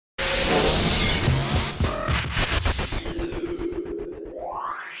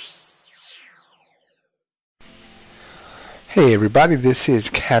Hey everybody, this is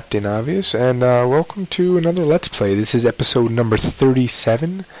Captain Obvious, and welcome to another Let's Play. This is episode number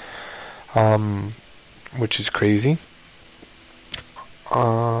 37, which is crazy.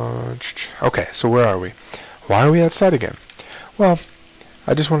 Okay, so where are we? Why are we outside again? Well,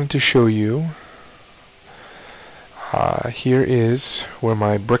 I just wanted to show you, here is where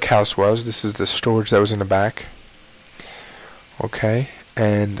my brick house was. This is the storage that was in the back. Okay,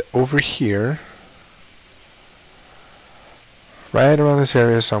 and over here, right around this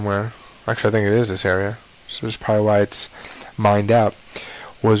area somewhere, actually I think it is this area, so that's probably why it's mined out,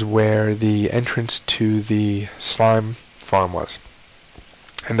 was where the entrance to the slime farm was.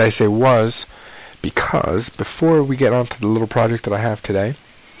 And I say was because before we get on to the little project that I have today,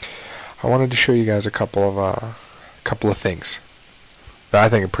 I wanted to show you guys a couple of things that I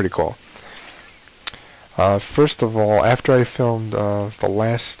think are pretty cool. First of all, after I filmed the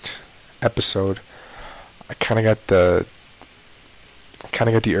last episode, I kind of got the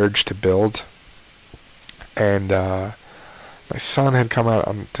urge to build, and my son had come out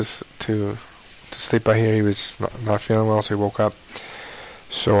to sleep by here. He was not feeling well, so he woke up.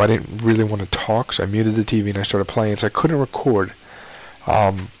 So I didn't really want to talk, so I muted the TV and I started playing. So I couldn't record.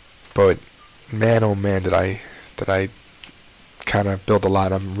 But man, oh man, did I kind of build a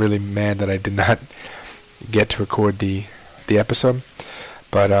lot. I'm really mad that I did not get to record the episode.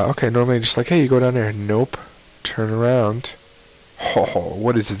 But okay, normally just like, hey, you go down there. Nope. Turn around. Oh,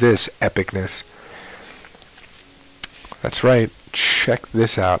 what is this epicness? That's right. Check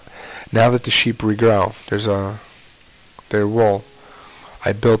this out. Now that the sheep regrow, their wool,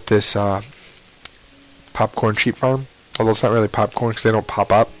 I built this popcorn sheep farm. Although it's not really popcorn because they don't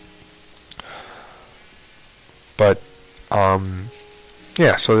pop up. But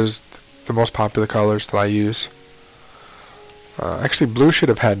yeah. So there's the most popular colors that I use. Actually, blue should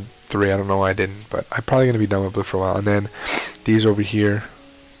have had 3. I don't know why I didn't, but I'm probably going to be done with blue for a while. And then these over here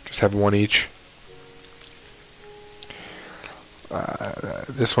just have 1 each.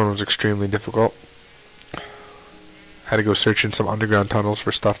 This one was extremely difficult. Had to go search in some underground tunnels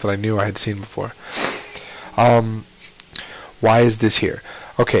for stuff that I knew I had seen before. Why is this here?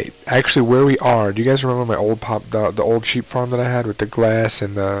 Okay, actually, where we are, do you guys remember my old the old sheep farm that I had with the glass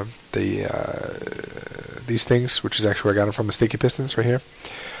and these things, which is actually where I got them from, the sticky pistons right here?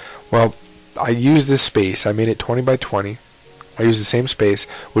 Well, I used this space. I made it 20 by 20. I used the same space,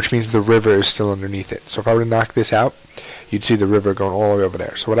 which means the river is still underneath it. So if I were to knock this out, you'd see the river going all the way over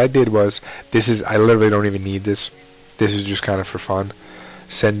there. So what I did was, I literally don't even need this. This is just kind of for fun.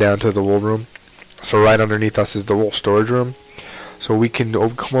 Send down to the wool room. So right underneath us is the wool storage room. So we can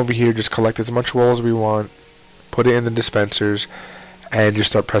come over here, just collect as much wool as we want, put it in the dispensers, and just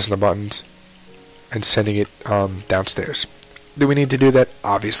start pressing the buttons and sending it downstairs. Do we need to do that?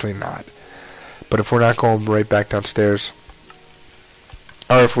 Obviously not. But if we're not going right back downstairs,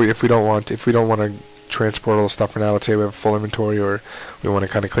 or if we don't want to transport all the stuff for now, let's say we have a full inventory, or we want to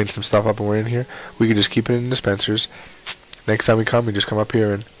kind of clean some stuff up and we're in here, we can just keep it in dispensers. Next time we come, we just come up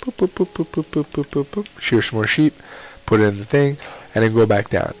here and boop, boop, boop, boop, boop, boop, boop, boop, boop, shear some more sheep, put it in the thing, and then go back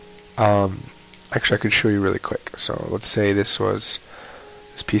down. Actually, I could show you really quick. So let's say this was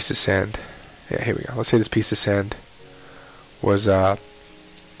this piece of sand. Yeah, here we go. Let's say this piece of sand was a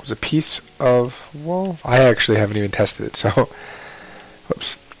piece of, well, I actually haven't even tested it, so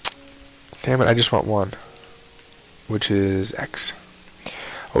whoops, damn it, I just want one, which is X.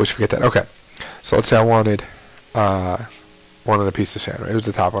 Always forget that. Okay, so let's say I wanted one of the pieces of sand, right? It was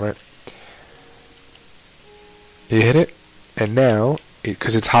the top one, right? You hit it, and now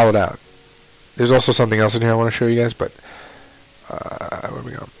because it's hollowed out, there's also something else in here I want to show you guys, but where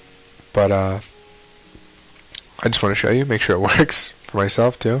we go? But I just want to show you, make sure it works for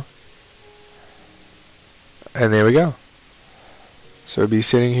myself too. And there we go. So it'd be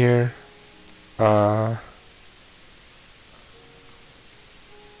sitting here. What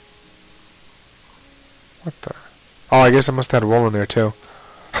the? Oh, I guess I must have had wool in there too.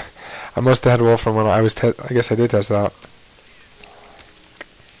 I must have had wool from when I was I guess I did test it out.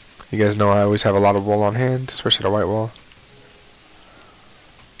 You guys know I always have a lot of wool on hand, especially the white wool.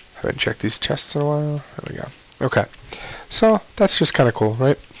 Haven't checked these chests in a while. There we go. Okay, so that's just kind of cool,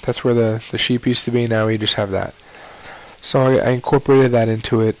 right? That's where the sheep used to be. Now we just have that. So I incorporated that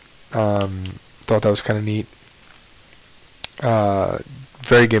into it. Thought that was kind of neat.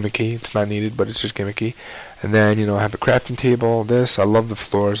 Very gimmicky. It's not needed, but it's just gimmicky. And then, I have a crafting table. I love the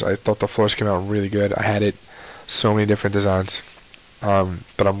floors. I thought the floors came out really good. I had so many different designs.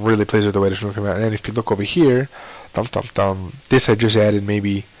 But I'm really pleased with the way this room came out. And then if you look over here, this I just added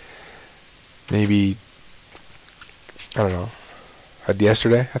maybe I don't know,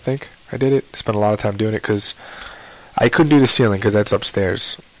 yesterday, I think I did it. Spent a lot of time doing it because I couldn't do the ceiling because that's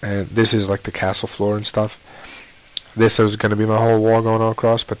upstairs, and this is like the castle floor and stuff. This was going to be my whole wall going all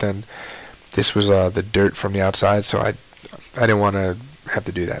across, but then this was the dirt from the outside, so I didn't want to have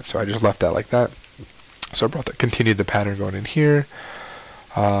to do that, so I just left that like that. So I continued the pattern going in here.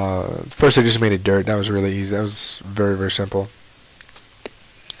 First I just made it dirt. That was really easy. That was very, very simple.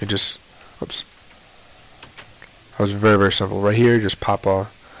 It just, oops. That was very, very simple. Right here, just pop a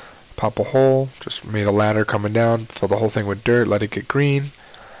hole. Just made a ladder coming down. Fill the whole thing with dirt. Let it get green,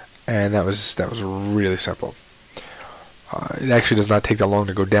 and that was really simple. It actually does not take that long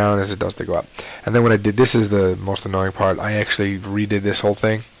to go down as it does to go up. And then when I did, this is the most annoying part. I actually redid this whole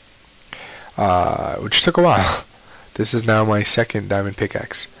thing, which took a while. This is now my second diamond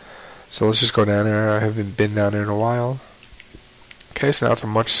pickaxe. So let's just go down there. I haven't been down there in a while. Okay, so now it's a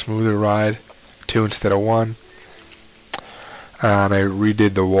much smoother ride. 2 instead of 1. And I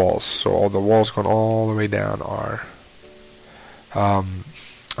redid the walls. So all the walls going all the way down are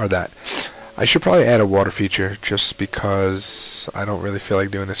that. I should probably add a water feature just because I don't really feel like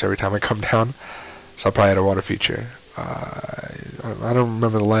doing this every time I come down. So I'll probably add a water feature. I don't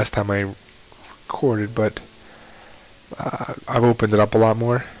remember the last time I recorded, but I've opened it up a lot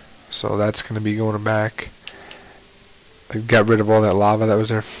more. So that's going to be going back. I got rid of all that lava that was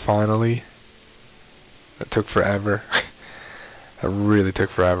there finally. That took forever. That really took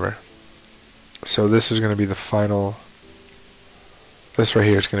forever. So this is going to be the final. This right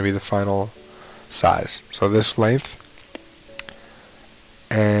here is going to be the final size. So this length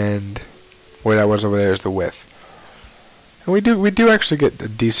and where that was over there is the width. And we do actually get a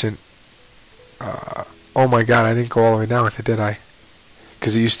decent. Oh my God! I didn't go all the way down with it, did I?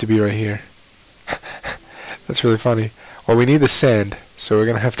 Because it used to be right here. That's really funny. Well, we need the sand, so we're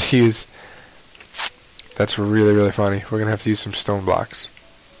gonna have to use. That's really, really funny. We're gonna have to use some stone blocks.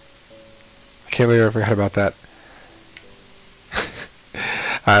 I can't believe I forgot about that.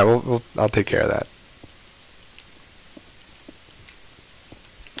 All right, I'll take care of that.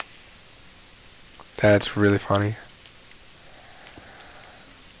 That's really funny.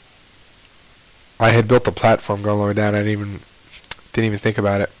 I had built a platform going all the way down. I didn't even think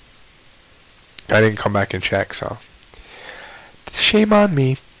about it. I didn't come back and check, so shame on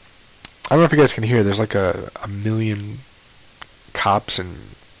me. I don't know if you guys can hear. There's like a million cops and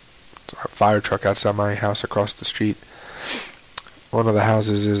a fire truck outside my house across the street. One of the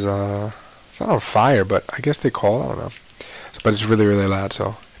houses is it's not on fire, but I guess they call it. I don't know. But it's really, really loud.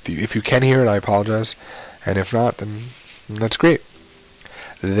 So if you can hear it, I apologize. And if not, then that's great.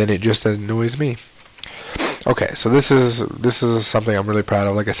 Then it just annoys me. Okay, so this is something I'm really proud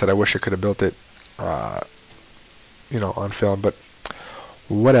of. Like I said, I wish I could have built it, on film, but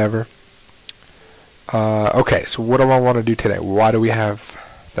whatever. Okay, so what do I want to do today? Why do we have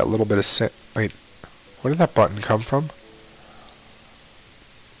that little bit of wait, where did that button come from?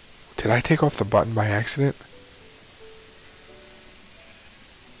 Did I take off the button by accident?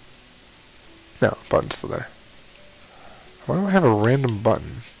 No, button's still there. Why do I have a random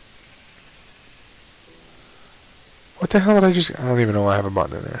button? What the hell did I just... I don't even know why I have a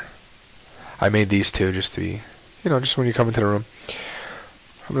button in there. I made these two just to be... just when you come into the room.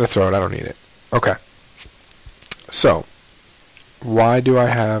 I'm going to throw it. I don't need it. Okay. So, why do I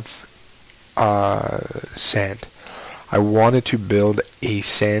have sand? I wanted to build a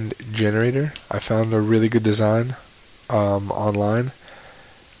sand generator. I found a really good design online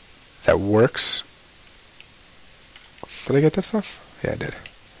that works. Did I get that stuff? Yeah, I did.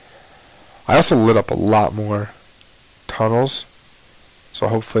 I also lit up a lot more tunnels, so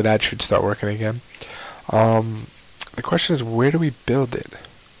hopefully that should start working again. The question is, where do we build it?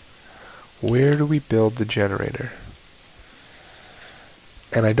 Where do we build the generator?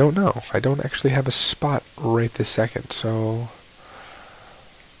 And I don't know. I don't actually have a spot right this second, so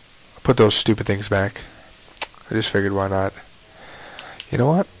I'll put those stupid things back. I just figured, why not? You know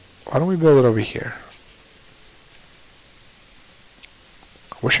what? Why don't we build it over here?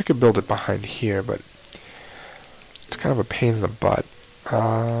 I wish I could build it behind here, but it's kind of a pain in the butt.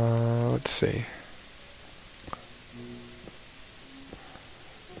 Let's see.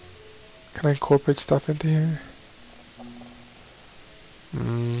 Can I incorporate stuff into here?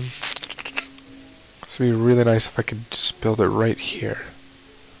 This would be really nice if I could just build it right here.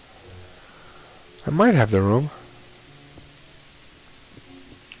 I might have the room.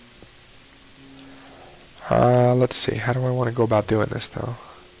 Let's see. How do I want to go about doing this, though?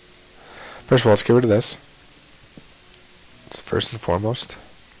 First of all, let's get rid of this. It's first and foremost.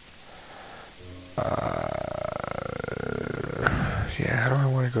 Yeah, how do I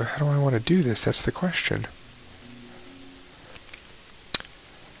want to go? How do I want to do this? That's the question.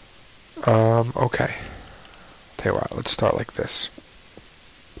 Okay. Tell you what, let's start like this.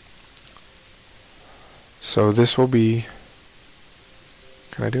 So this will be,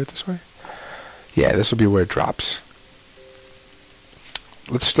 can I do it this way? Yeah, this will be where it drops.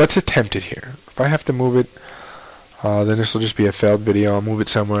 Let's attempt it here. If I have to move it, then this will just be a failed video. I'll move it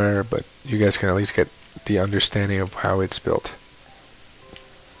somewhere, but you guys can at least get the understanding of how it's built.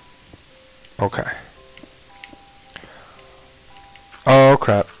 Okay. Oh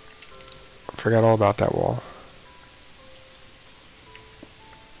crap. Forgot all about that wall.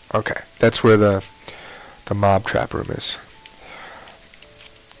 Okay, that's where the mob trap room is.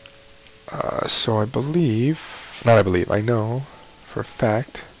 So I believe, not I believe, I know for a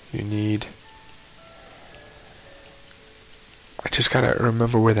fact you need, I just gotta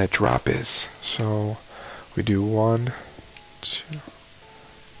remember where that drop is. So we do 1, 2,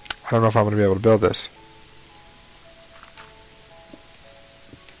 I don't know if I'm gonna be able to build this.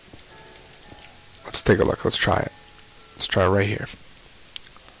 Let's take a look, let's try it. Let's try it right here.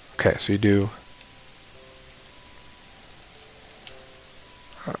 Okay, so you do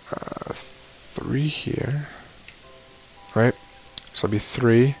 3 here, right? So it'll be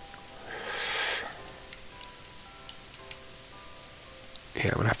 3. Yeah,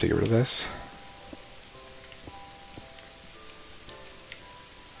 I'm gonna have to get rid of this.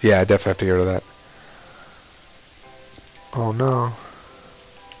 Yeah, I definitely have to get rid of that. Oh no.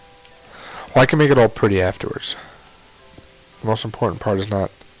 Well, I can make it all pretty afterwards. The most important part is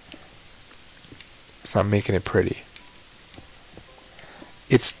not, it's not making it pretty.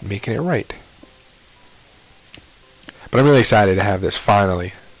 It's making it right. But I'm really excited to have this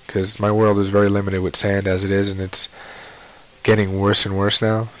finally, because my world is very limited with sand as it is, and it's getting worse and worse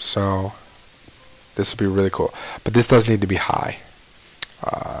now. So this will be really cool. But this does need to be high,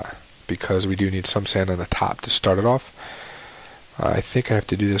 because we do need some sand on the top to start it off. I think I have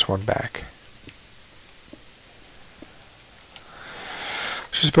to do this one back.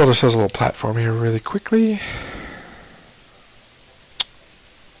 Let's just build ourselves a little platform here really quickly.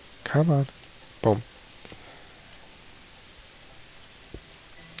 Come on. Boom.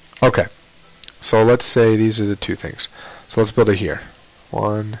 Okay. So let's say these are the 2 things. So let's build it here.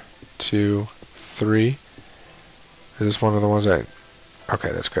 1, 2, 3. Is this one of the ones that...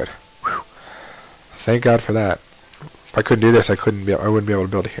 Okay, that's good. Whew. Thank God for that. If I couldn't do this, I wouldn't be able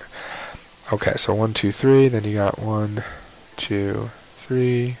to build it here. Okay, so 1, 2, 3. Then you got 1, 2,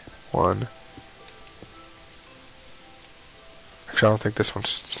 3, 1. Actually, I don't think this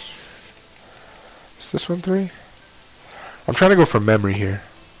one's... Is this one 3? I'm trying to go from memory here.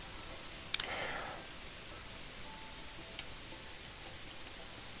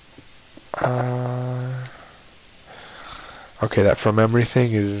 Okay, that from memory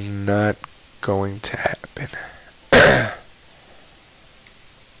thing is not going to happen.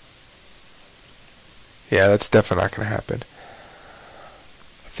 Yeah, that's definitely not going to happen.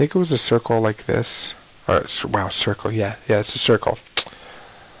 I think it was a circle like this. Or, wow, circle. Yeah, it's a circle.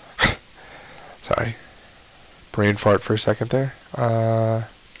 Sorry. Brain fart for a second there. No,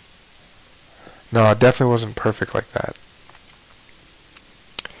 it definitely wasn't perfect like that.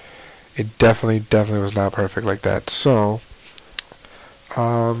 It definitely was not perfect like that. So,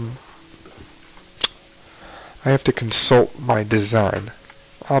 I have to consult my design.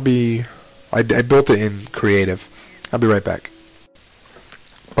 I built it in creative. I'll be right back.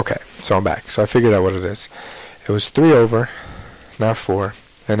 Okay, so I'm back. So I figured out what it is. It was 3 over, not 4,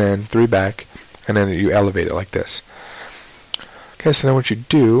 and then 3 back, and then you elevate it like this. Okay, so then what you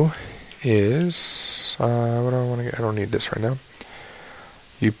do is, what do I want to get? I don't need this right now.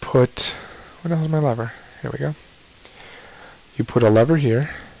 You put, what the hell is my lever? Here we go. You put a lever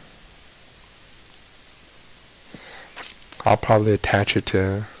here. I'll probably attach it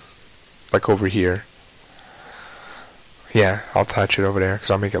to, like over here. Yeah, I'll attach it over there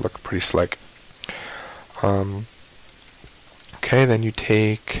because I'll make it look pretty slick. Okay, then you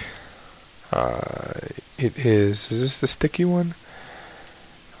take, is this the sticky one?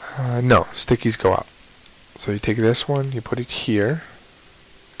 No, stickies go up. So you take this one, you put it here.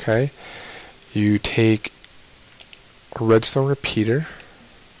 Okay, you take a redstone repeater.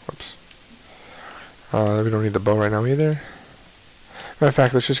 Whoops. We don't need the bow right now either. Matter of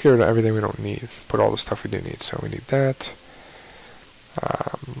fact, let's just get rid of everything we don't need. Put all the stuff we do need. So we need that.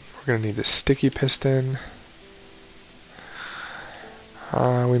 We're going to need the sticky piston.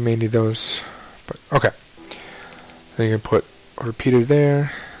 We may need those, but okay. Then you're going to put a repeater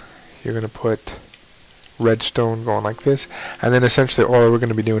there. You're going to put redstone going like this. And then essentially all we're going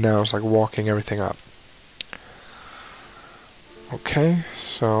to be doing now is like walking everything up. Okay,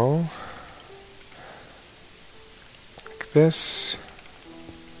 so like this.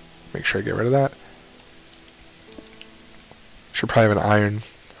 Make sure I get rid of that. Should probably have an iron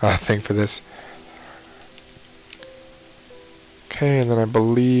thing for this. Okay, and then I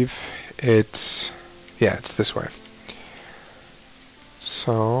believe it's, yeah, it's this way.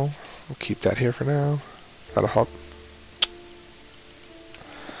 So we'll keep that here for now. That'll help.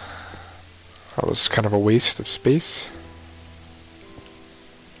 That was kind of a waste of space.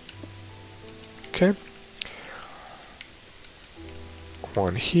 Okay.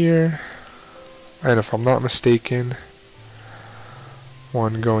 One here. And if I'm not mistaken,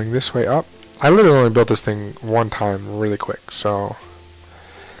 one going this way up. I literally only built this thing one time really quick, so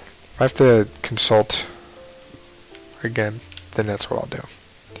if I have to consult again, then that's what I'll do.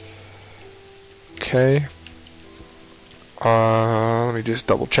 Okay. Let me just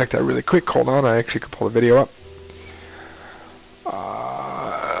double check that really quick. Hold on, I actually could pull the video up.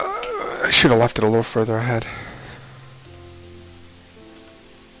 I should have left it a little further ahead.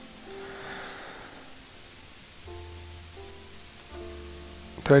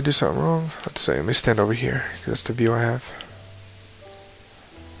 Did I do something wrong? Let's see, let me stand over here, because that's the view I have.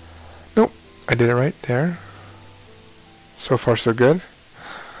 Nope, I did it right there. So far so good.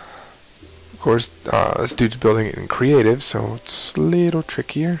 Of course, this dude's building it in creative, so it's a little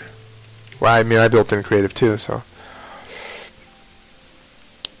trickier. Well, I mean, I built it in creative too, so.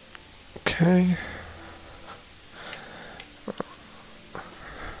 Okay.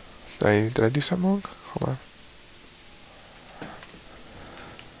 Did I do something wrong? Hold on.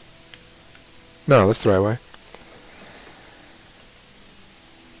 No, that's the right way.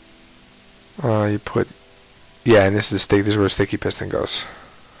 You put, yeah, and this is this is where a sticky piston goes,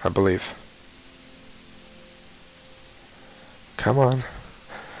 I believe. Come on.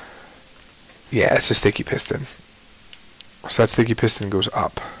 Yeah, it's a sticky piston. So that sticky piston goes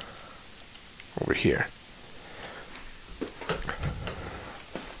up over here.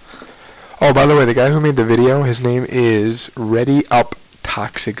 Oh, by the way, the guy who made the video, his name is Ready Up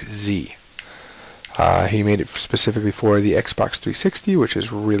Toxic Z. He made it specifically for the Xbox 360, which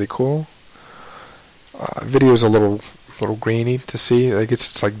is really cool. Video is a little grainy to see. Like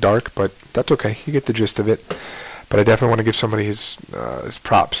it's like dark, but that's okay. You get the gist of it. But I definitely want to give somebody his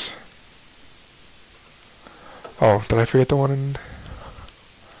props. Oh, did I forget the one in?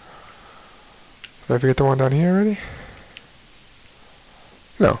 Did I forget the one down here already?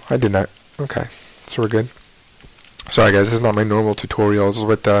 No, I did not. Okay, so we're good. Sorry guys, this is not my normal tutorials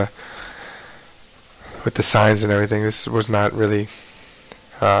with the signs and everything. This was not really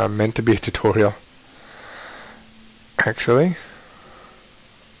meant to be a tutorial, actually.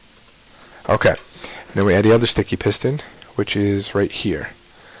 Okay, and then we add the other sticky piston, which is right here.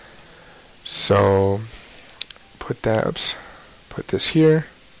 So put that, oops, put this here,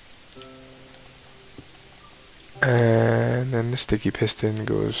 and then the sticky piston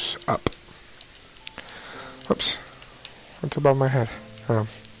goes up. Oops, what's above my head? Alright,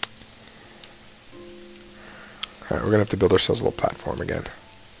 we're going to have to build ourselves a little platform again.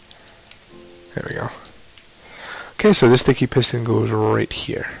 There we go. Okay, so this sticky piston goes right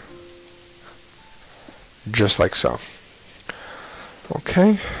here. Just like so.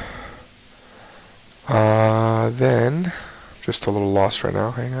 Okay. Then, just a little lost right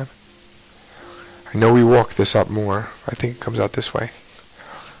now, hang on. I know we walk this up more. I think it comes out this way.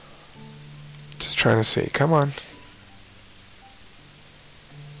 Just trying to see. Come on.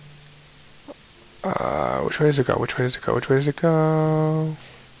 Which way does it go? Which way does it go? Which way does it go?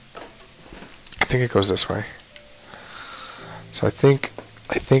 I think it goes this way. So I think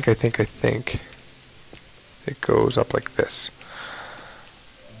it goes up like this.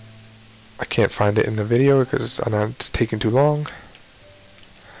 I can't find it in the video because it's taking too long.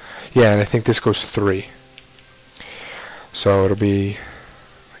 Yeah, and I think this goes 3. So it'll be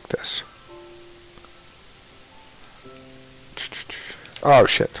like this. Oh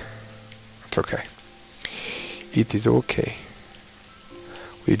shit. It's okay. It is okay.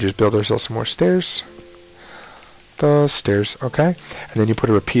 We just build ourselves some more stairs. The stairs, okay. And then you put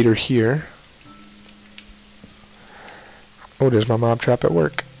a repeater here. Oh, there's my mob trap at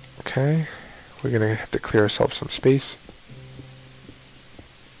work. Okay. We're gonna have to clear ourselves some space.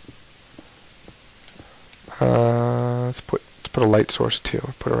 Let's put a light source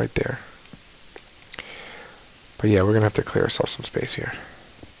too. Put it right there. But yeah, we're gonna have to clear ourselves some space here,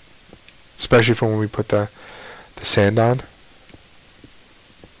 especially for when we put the sand on.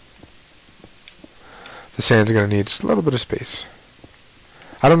 The sand's gonna need a little bit of space.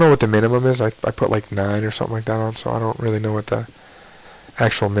 I don't know what the minimum is. I put like 9 or something like that on, so I don't really know what the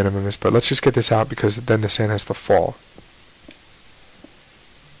actual minimum is. But let's just get this out because then the sand has to fall.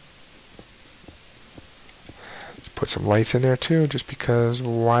 Let's put some lights in there too, just because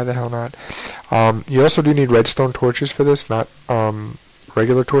why the hell not? You also do need redstone torches for this, not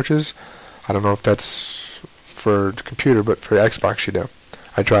regular torches. I don't know if that's for the computer, but for Xbox you do.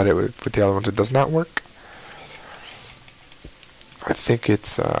 I tried it with the other ones. It does not work. I think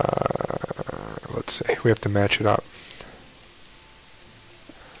it's, let's see, we have to match it up.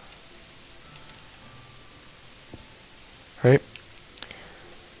 Right?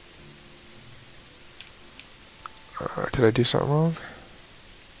 Did I do something wrong?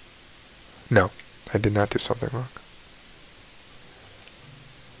 No, I did not do something wrong.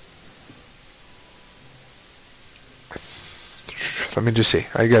 Let me just see.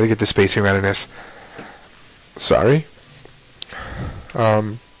 I gotta get the spacing right on this. Sorry.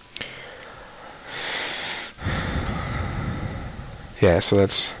 Yeah, so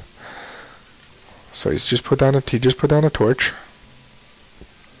that's. So he just put down a torch.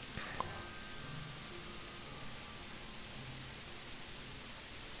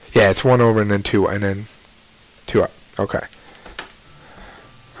 Yeah, it's one over and then two up. Okay.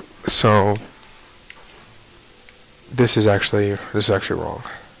 So this is actually wrong.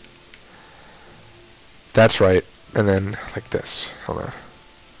 That's right, and then like this. Hold on.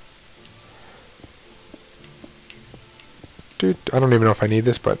 Dude, I don't even know if I need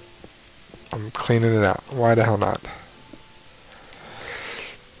this, but I'm cleaning it out. Why the hell not?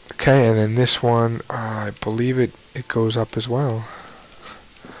 Okay, and then this one, I believe it goes up as well.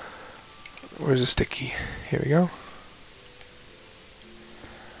 Where's the sticky? Here we go.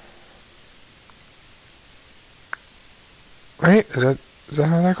 Right? Is that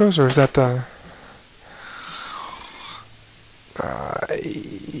how that goes, or is that the?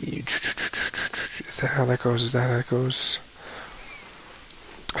 Is that how that goes? Is that how it goes?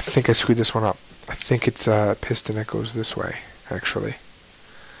 I think I screwed this one up. I think it's a piston that goes this way, actually.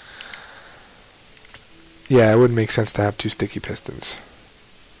 Yeah, it wouldn't make sense to have two sticky pistons.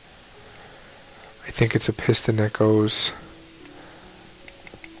 I think it's a piston that goes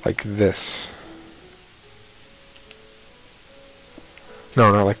like this.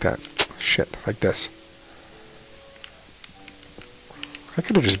 No, not like that. Shit, like this. I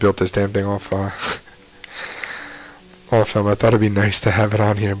could have just built this damn thing off film. I thought it'd be nice to have it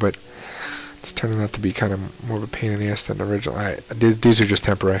on here, but it's turning out to be kind of more of a pain in the ass than the original. Alright, these are just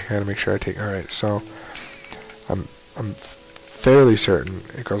temporary. I gotta make sure I take. Alright, so I'm fairly certain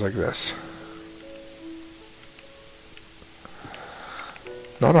it goes like this.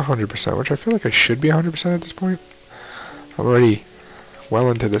 Not 100%, which I feel like I should be 100% at this point. I'm already well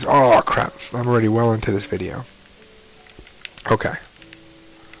into this. Oh crap! I'm already well into this video. Okay.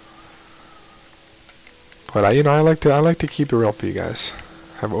 But I like to keep it real for you guys.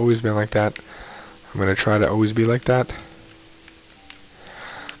 I've always been like that. I'm gonna try to always be like that.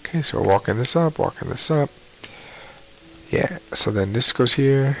 Okay, so we're walking this up. Yeah. So then this goes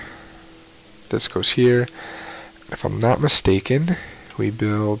here. This goes here. If I'm not mistaken, we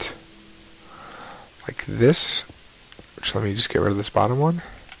build like this. Which, let me just get rid of this bottom one.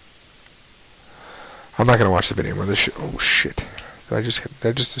 I'm not gonna watch the video anymore. Oh shit! Did I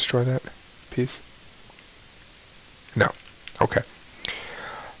just destroy that piece? No. Okay.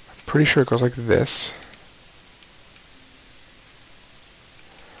 I'm pretty sure it goes like this.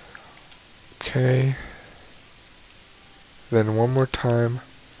 Okay. Then one more time.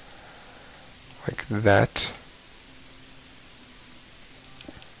 Like that.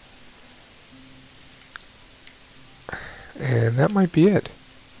 And that might be it.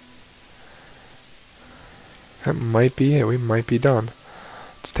 That might be it. We might be done.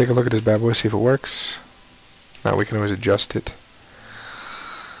 Let's take a look at this bad boy, see if it works. Now we can always adjust it.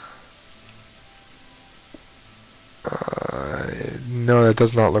 No, that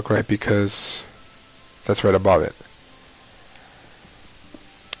does not look right because that's right above it.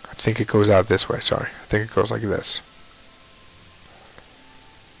 I think it goes out this way, sorry. I think it goes like this.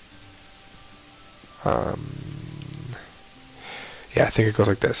 Yeah, I think it goes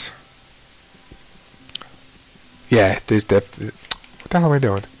like this. Yeah, there's definitely. What the hell am I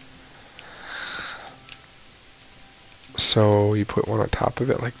doing? So you put one on top of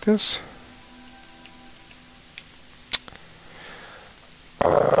it like this.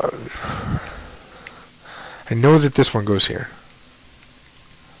 I know that this one goes here.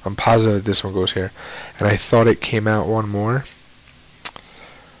 I'm positive that this one goes here. And I thought it came out one more.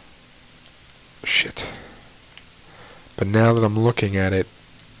 Shit. But now that I'm looking at it,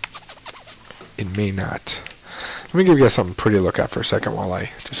 it may not. Let me give you guys something pretty to look at for a second while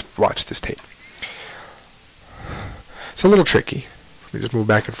I just watch this tape. It's a little tricky. Let me just move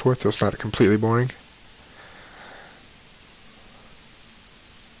back and forth so it's not completely boring.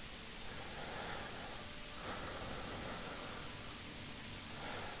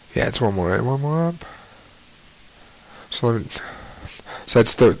 Yeah, it's one more, right? One more up. So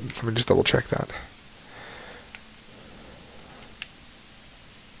that's the. Let me just double check that.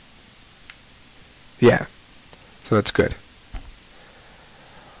 Yeah. So that's good.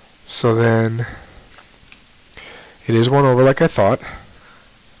 So then it is one over like I thought.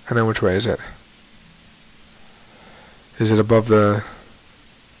 And then which way is it? Is it above the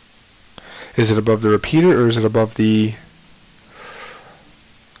repeater, or is it above the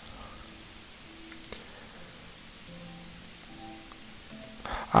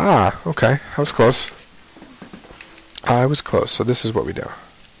okay. I was close. I was close. So this is what we do.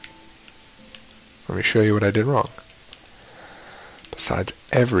 Let me show you what I did wrong. Besides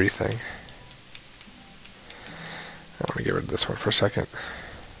everything. I want to get rid of this one for a second.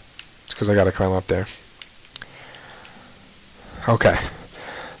 It's because I got to climb up there. Okay.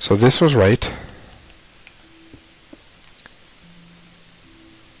 So this was right.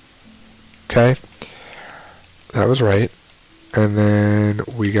 Okay. That was right. And then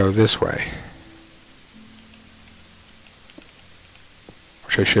we go this way.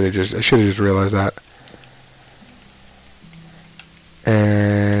 Which I should have just realized that.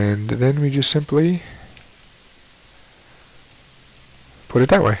 And then we just simply put it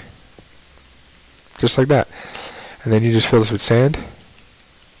that way. Just like that. And then you just fill this with sand.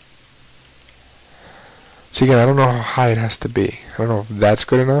 So again, I don't know how high it has to be. I don't know if that's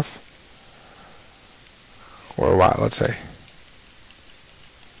good enough. Or what, let's say.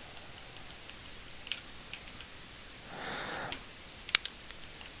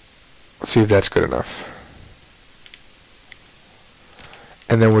 Let's see if that's good enough.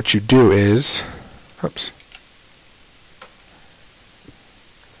 And then what you do is, oops.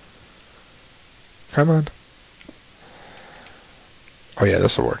 Come on. Oh yeah,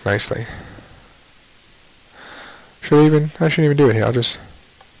 this will work nicely. I shouldn't even do it here. I'll just,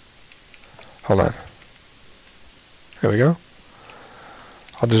 hold on. There we go.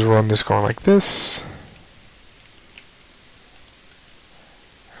 I'll just run this going like this.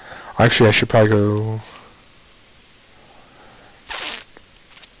 Actually, I should probably go,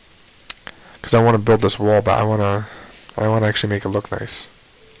 because I want to build this wall, but I want to actually make it look nice.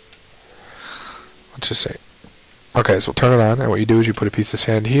 Let's just say, okay, so we'll turn it on, and what you do is you put a piece of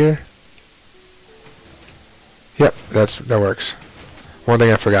sand here. Yep, that works. One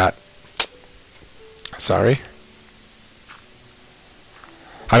thing I forgot. Sorry.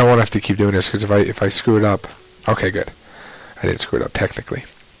 I don't want to have to keep doing this, because if I screw it up, okay, good. I didn't screw it up technically.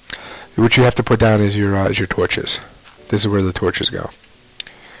 What you have to put down is your torches. This is where the torches go.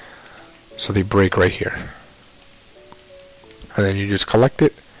 So they break right here. And then you just collect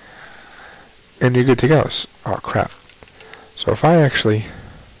it, and you're good to go. Oh, crap. So if I actually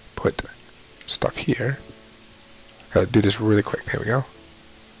put stuff here, gotta do this really quick. There we go.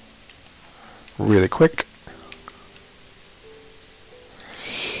 Really quick.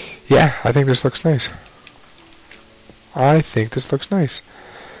 Yeah, I think this looks nice. I think this looks nice.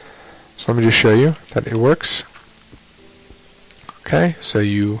 So let me just show you that it works. Okay, so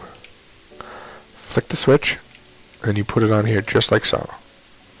you flick the switch, and you put it on here just like so.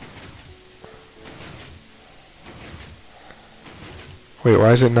 Wait,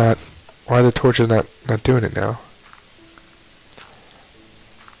 why is it not, why are the torches not doing it now?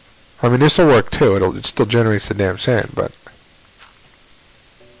 I mean, this will work too. It still generates the damn sand, but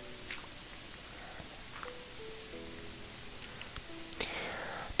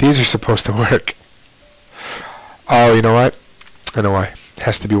these are supposed to work. Oh, you know what? I know why. It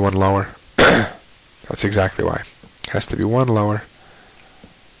has to be one lower. That's exactly why. It has to be one lower.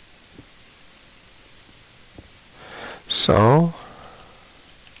 So,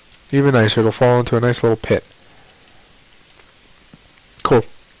 even nicer. It'll fall into a nice little pit. Cool.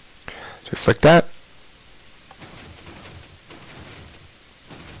 So we flick that.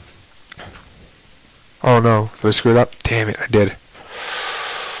 Oh no. Did I screw it up? Damn it, I did.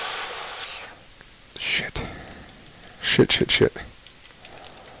 Shit. Shit.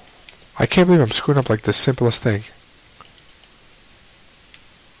 I can't believe I'm screwing up like the simplest thing.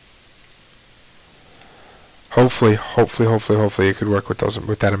 Hopefully it could work with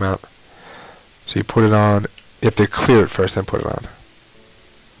that amount. So you put it on. You have to clear it first, then put it on.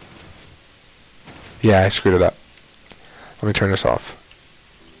 Yeah, I screwed it up. Let me turn this off.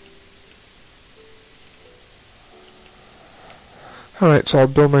 Alright, so I'll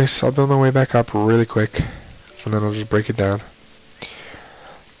build my way back up really quick, and then I'll just break it down.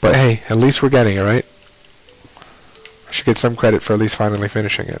 But hey, at least we're getting it, right? I should get some credit for at least finally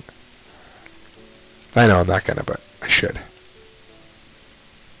finishing it. I know I'm not gonna, but I should.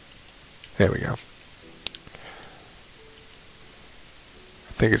 There we go. I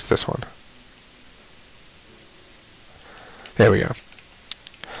think it's this one. There we go.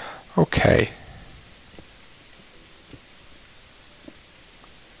 Okay.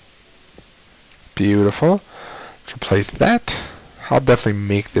 Beautiful. Let's replace that. I'll definitely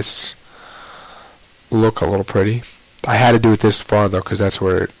make this look a little pretty. I had to do it this far though, because that's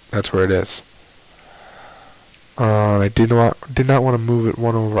where it is. I did not want to move it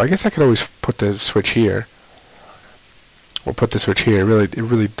one over. I guess I could always put the switch here. Or put the switch here. It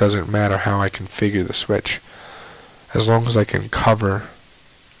really doesn't matter how I configure the switch, as long as I can cover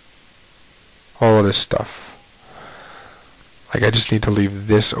all of this stuff. Like, I just need to leave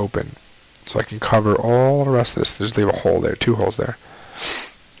this open, so I can cover all the rest of this. Just leave a hole there, 2 holes there.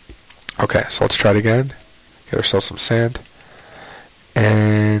 Okay, so let's try it again. Get ourselves some sand.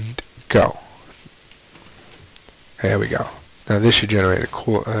 And go. There we go. Now this should generate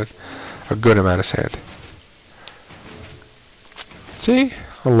a good amount of sand. See?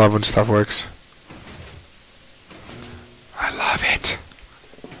 I love when stuff works. I love it.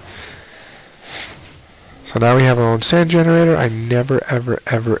 So now we have our own sand generator. I never, ever,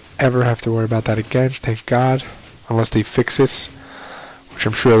 ever, ever have to worry about that again. Thank God. Unless they fix this, which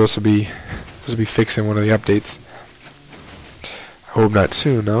I'm sure this will be fixed in one of the updates. I hope not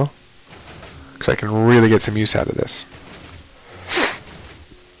soon, though, because I can really get some use out of this.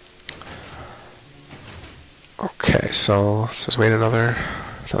 Okay, so let's just wait another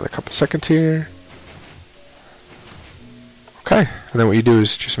couple seconds here. Okay, and then what you do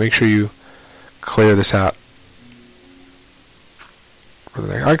is just make sure you clear this out.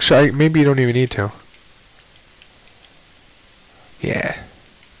 Actually, maybe you don't even need to. Yeah,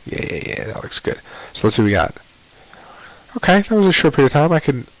 that looks good. So let's see what we got. Okay, that was a short period of time. I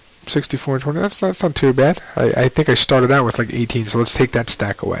could 64 and 20. That's not too bad. I think I started out with like 18, so let's take that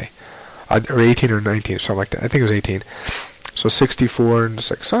stack away. Or 18 or 19, something like that. I think it was 18. So 64 and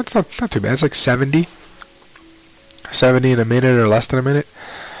 6. So it's not too bad. It's like 70. 70 in a minute or less than a minute.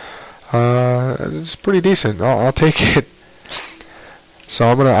 It's pretty decent. I'll take it. So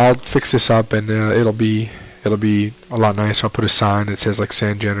I'll fix this up, and it'll be a lot nicer. I'll put a sign that says like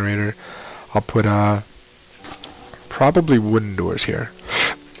sand generator. I'll put probably wooden doors here.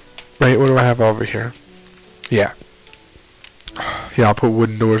 Right, what do I have over here? Yeah, I'll put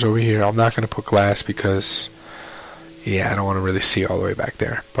wooden doors over here. I'm not going to put glass because, yeah, I don't want to really see all the way back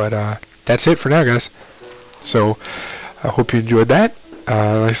there. But that's it for now, guys. So I hope you enjoyed that.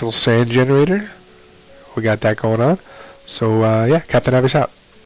 Nice little sand generator. We got that going on. So, yeah, Captain Avis out.